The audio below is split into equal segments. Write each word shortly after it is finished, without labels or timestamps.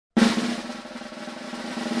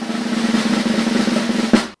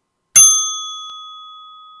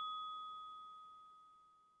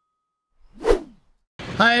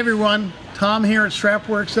Hi everyone, Tom here at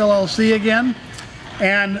Strapworks LLC again,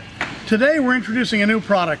 and today we're introducing a new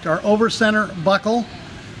product, our over-center buckle.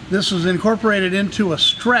 This is incorporated into a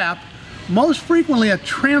strap, most frequently a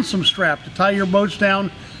transom strap to tie your boats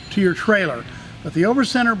down to your trailer. But the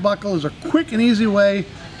over-center buckle is a quick and easy way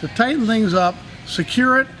to tighten things up,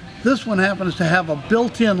 secure it. This one happens to have a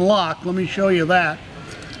built-in lock. Let me show you that.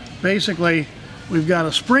 Basically, we've got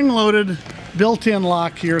a spring-loaded built-in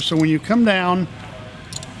lock here, so when you come down,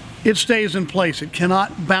 it stays in place. It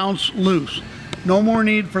cannot bounce loose. No more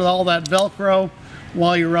need for all that Velcro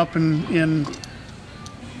while you're up in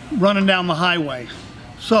running down the highway.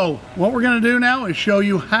 So what we're going to do now is show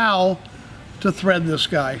you how to thread this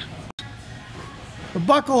guy. The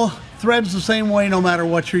buckle threads the same way no matter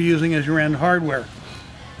what you're using as your end hardware.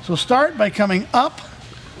 So start by coming up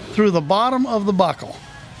through the bottom of the buckle.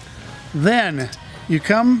 Then you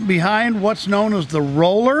come behind what's known as the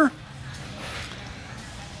roller.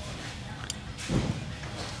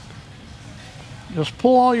 Just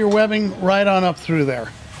pull all your webbing right on up through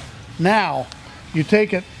there. Now, you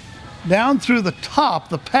take it down through the top,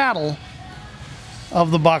 the paddle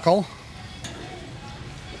of the buckle,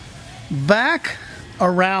 back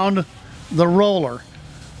around the roller.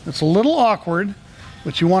 It's a little awkward,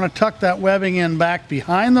 but you want to tuck that webbing in back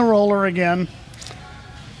behind the roller again,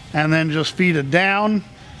 and then just feed it down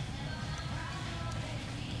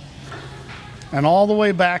and all the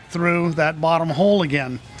way back through that bottom hole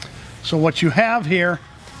again. So what you have here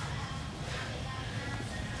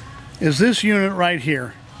is this unit right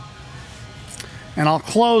here. And I'll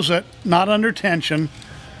close it, not under tension,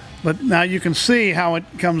 but now you can see how it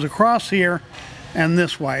comes across here and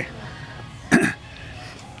this way.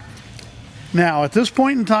 Now at this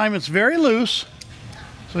point in time it's very loose,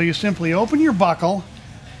 so you simply open your buckle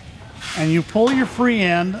and you pull your free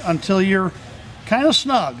end until you're kind of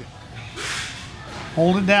snug.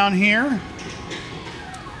 Hold it down here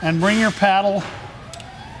and bring your paddle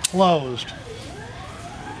closed.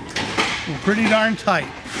 We're pretty darn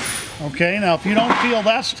tight. Okay, now if you don't feel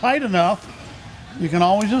that's tight enough, you can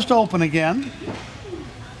always just open again.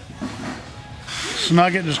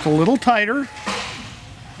 Snug it just a little tighter.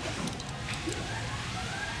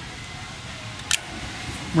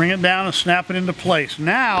 Bring it down and snap it into place.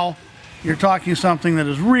 Now you're talking something that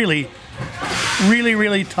is really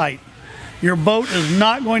tight. Your boat is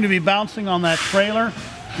not going to be bouncing on that trailer.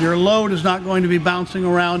 Your load is not going to be bouncing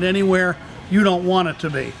around anywhere you don't want it to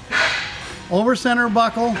be. Over-center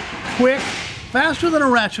buckle, quick, faster than a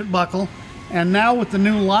ratchet buckle, and now with the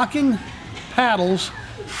new locking paddles,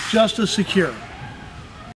 just as secure.